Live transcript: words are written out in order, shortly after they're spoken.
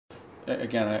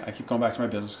again, I keep going back to my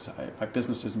business because my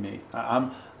business is me.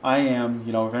 I am,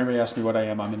 you know, if anybody asks me what I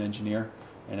am, I'm an engineer,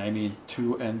 and I mean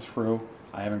to and through.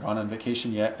 I haven't gone on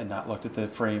vacation yet and not looked at the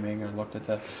framing or looked at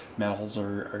the metals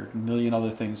or a million other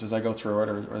things as I go through it,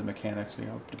 or the mechanics, you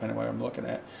know, depending on what I'm looking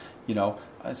at, you know.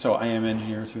 So I am an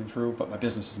engineer through and through, but my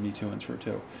business is me to and through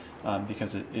too,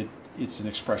 because it's an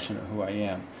expression of who I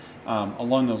am.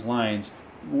 Along those lines,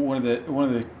 one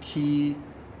of the key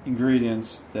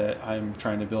ingredients that I'm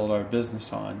trying to build our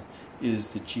business on is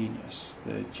the genius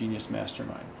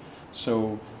mastermind.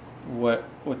 So what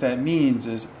that means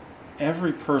is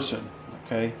every person,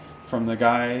 okay, from the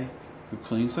guy who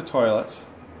cleans the toilets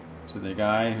to the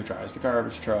guy who drives the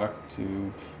garbage truck to,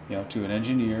 you know, to an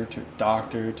engineer, to a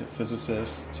doctor, to a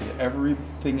physicist, to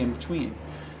everything in between,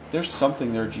 there's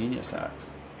something they're genius at,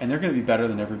 and they're going to be better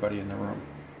than everybody in the room.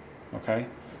 Okay,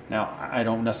 now I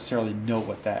don't necessarily know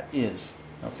what that is.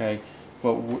 Okay,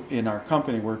 but in our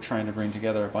company, we're trying to bring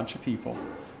together a bunch of people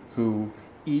who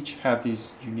each have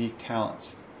these unique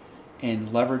talents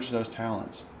and leverage those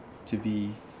talents to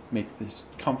make this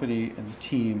company and the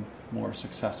team more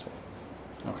successful.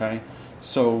 Okay,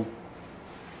 so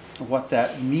what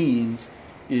that means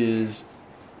is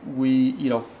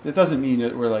it doesn't mean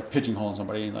that we're like pigeonholing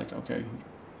somebody and like, okay,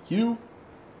 you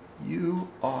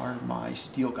are my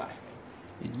steel guy,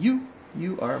 and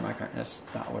you are my guy. That's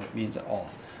not what it means at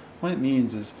all. What it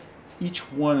means is each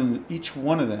one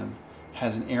of them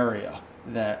has an area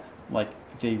that like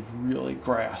they really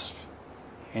grasp,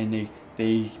 and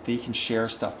they can share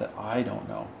stuff that I don't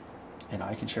know, and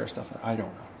I can share stuff that I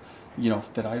don't know, you know,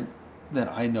 that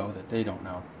I know that they don't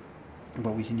know.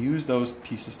 But we can use those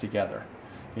pieces together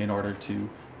in order to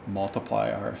multiply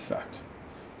our effect.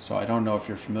 So I don't know if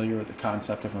you're familiar with the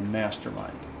concept of a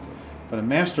mastermind, but a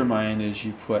mastermind is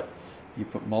you put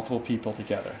multiple people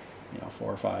together, you know,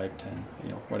 4 or 5, 10, you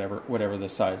know, whatever the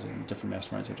size, and different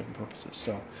masterminds have different purposes.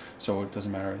 So it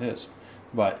doesn't matter what it is.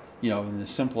 But, you know, in the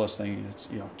simplest thing, it's,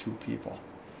 you know, 2 people.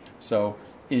 So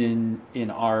in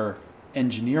our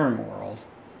engineering world,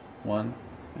 1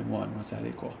 and 1, what's that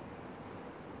equal?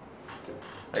 2.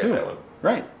 I got that one.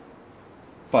 Right.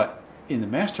 But in the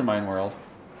mastermind world,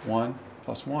 1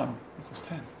 plus 1 equals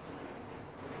 10.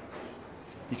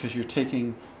 Because you're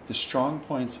taking the strong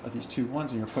points of these 2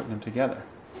 ones and you're putting them together,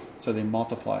 so they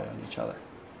multiply on each other.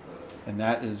 And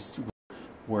that is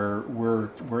where we're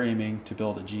aiming to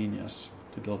build a genius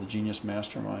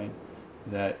mastermind.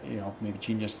 That, you know, maybe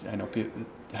genius, I know it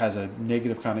has a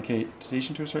negative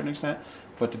connotation to a certain extent,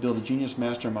 but to build a genius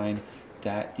mastermind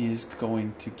that is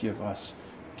going to give us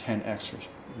 10x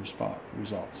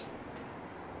results.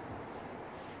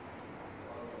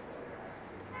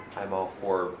 I'm all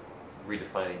for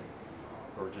redefining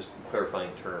or just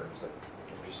clarifying terms. Like,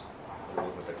 just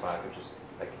with the clock, it's just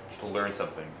like to learn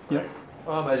something. Right? Yep.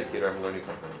 Oh, I'm an educator. I'm learning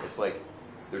something. It's like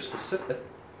there's specific.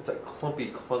 It's a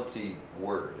clunky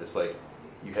word. It's like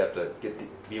you have to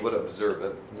be able to observe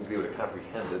it, you need to be able to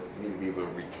comprehend it, you need to be able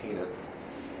to retain it,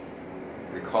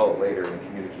 recall it later, and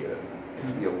communicate it.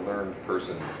 And to be a learned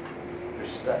person,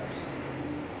 there's steps.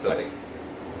 So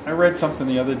I read something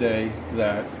the other day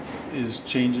that is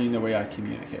changing the way I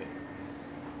communicate,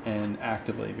 and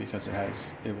actively, because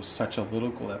it was such a little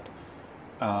blip.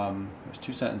 It was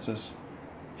 2 sentences,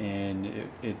 and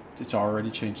it's already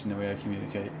changing the way I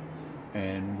communicate,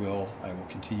 and I will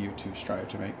continue to strive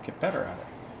to get better at it.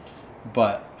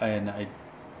 And I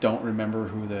don't remember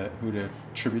who to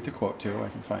attribute the quote to. I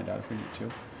can find out if we need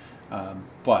to.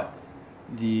 But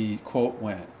the quote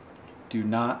went, "Do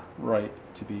not write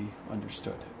to be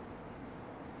understood.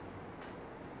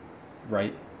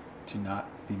 Write to not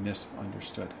be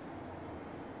misunderstood."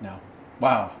 Now,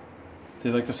 wow,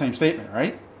 they're like the same statement,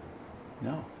 right?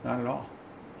 No, not at all.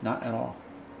 Not at all.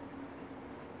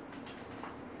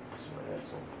 That's why that's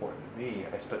so important to me.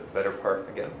 I spent the better part,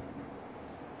 again,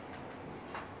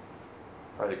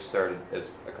 project started as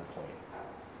a complaint.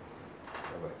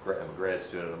 I'm a grad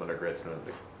student, I'm an undergrad student.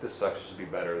 Like, this sucks, this should be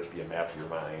better, there should be a map to your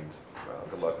mind. Well,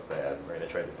 good luck with that, right? I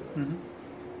tried to do it. Mm-hmm.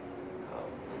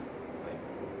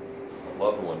 A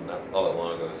loved one not all that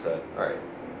long ago said, all right,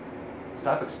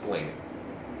 stop explaining.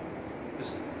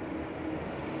 Just,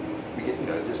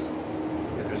 just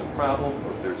if there's a problem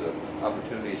or if there's an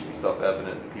opportunity, it should be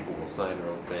self-evident and people will sign their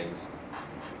own things.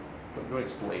 But don't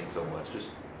explain so much,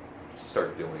 just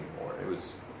start doing more.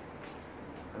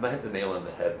 I might hit the nail on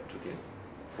the head to what the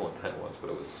full intent was,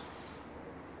 but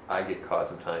I get caught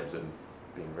sometimes in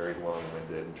being very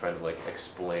long-winded and trying to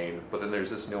explain, but then there's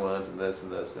this nuance and this,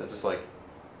 and it's just like,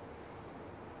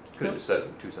 could have just said it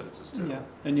in 2 sentences too. Yeah,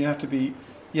 and you have to be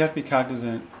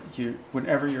cognizant.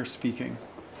 Whenever you're speaking,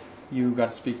 you got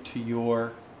to speak to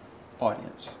your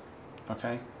audience,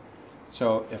 Okay?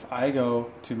 So if I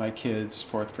go to my kids'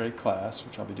 fourth grade class,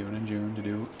 which I'll be doing in June,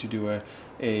 to do a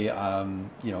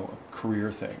you know, a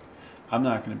career thing, I'm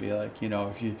not going to be like, you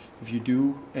know, if you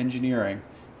do engineering,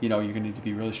 you know, you're going to need to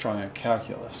be really strong at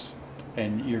calculus,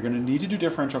 and you're going to need to do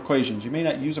differential equations. You may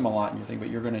not use them a lot in your thing, but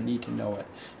you're going to need to know it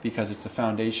because it's the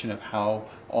foundation of how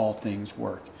all things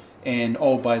work. And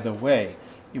oh, by the way,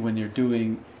 when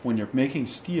you're making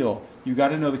steel, you got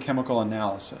to know the chemical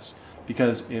analysis.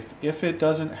 Because if it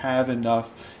doesn't have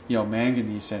enough, you know,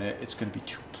 manganese in it, it's going to be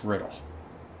too brittle.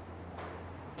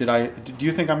 Do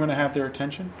you think I'm going to have their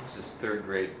attention? This is third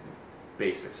grade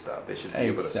basic stuff. They should be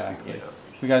Exactly. able to, you know.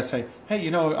 We got to say, hey,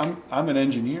 you know, I'm an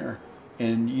engineer,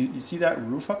 and you see that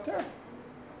roof up there?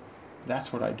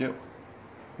 That's what I do.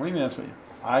 What do you mean that's what you?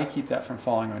 I keep that from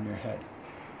falling on your head.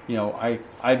 You know,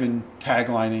 I've been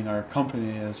taglining our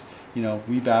company as, you know,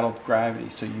 we battled gravity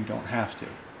so you don't have to.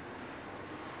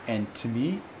 And to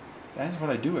me, that is what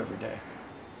I do every day.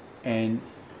 And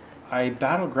I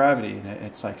battle gravity, and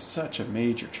it's like such a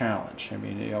major challenge. I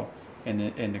mean, you know,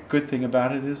 and the good thing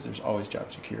about it is there's always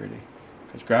job security,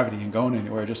 because gravity ain't going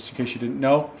anywhere. Just in case you didn't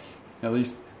know, at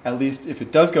least if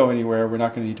it does go anywhere, we're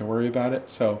not going to need to worry about it.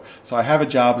 So I have a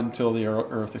job until the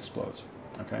Earth explodes.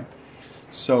 Okay,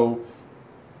 so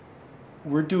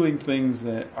we're doing things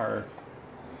that are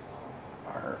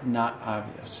not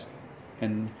obvious,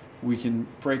 and we can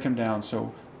break them down.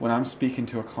 So when I'm speaking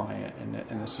to a client,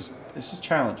 and this is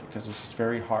challenging because this is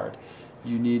very hard,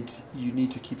 you need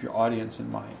to keep your audience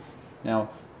in mind.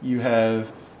 Now, you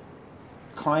have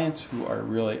clients who are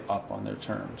really up on their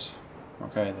terms,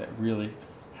 okay, that really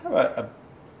have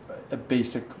a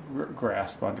basic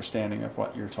grasp, understanding of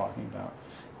what you're talking about.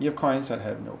 You have clients that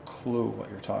have no clue what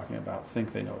you're talking about,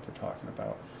 think they know what they're talking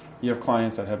about. You have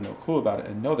clients that have no clue about it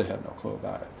and know they have no clue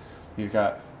about it. You've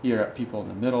got people in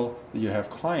the middle. You have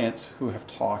clients who have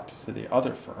talked to the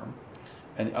other firm,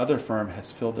 and the other firm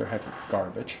has filled their head with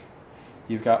garbage.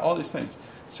 You've got all these things.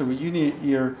 So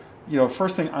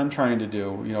first thing I'm trying to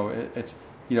do, you know, it's,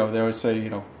 you know, they always say, you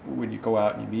know, when you go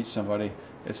out and you meet somebody,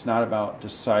 it's not about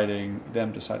deciding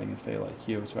if they like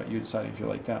you. It's about you deciding if you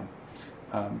like them.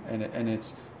 And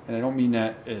I don't mean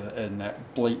that in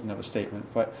that blatant of a statement,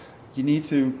 but you need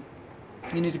to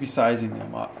be sizing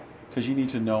them up, because you need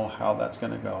to know how that's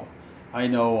going to go. I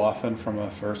know often from a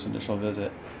first initial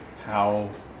visit how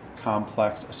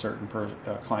complex a certain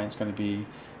client's going to be,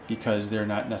 because they're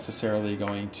not necessarily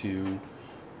going to,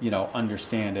 you know,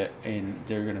 understand it, and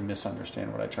they're going to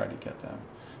misunderstand what I try to get them.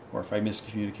 Or if I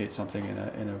miscommunicate something in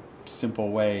a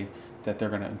simple way, that they're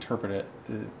going to interpret it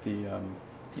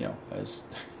you know, as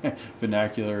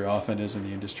vernacular often is in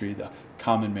the industry, the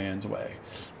common man's way.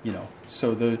 You know,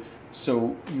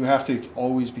 so you have to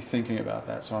always be thinking about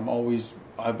that. So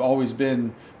I've always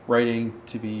been writing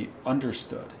to be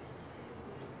understood,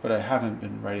 but I haven't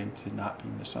been writing to not be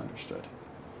misunderstood.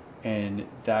 And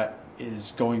that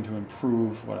is going to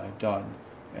improve what I've done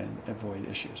and avoid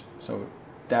issues. So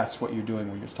that's what you're doing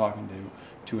when you're talking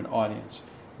to an audience.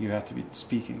 You have to be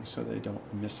speaking so they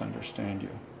don't misunderstand you.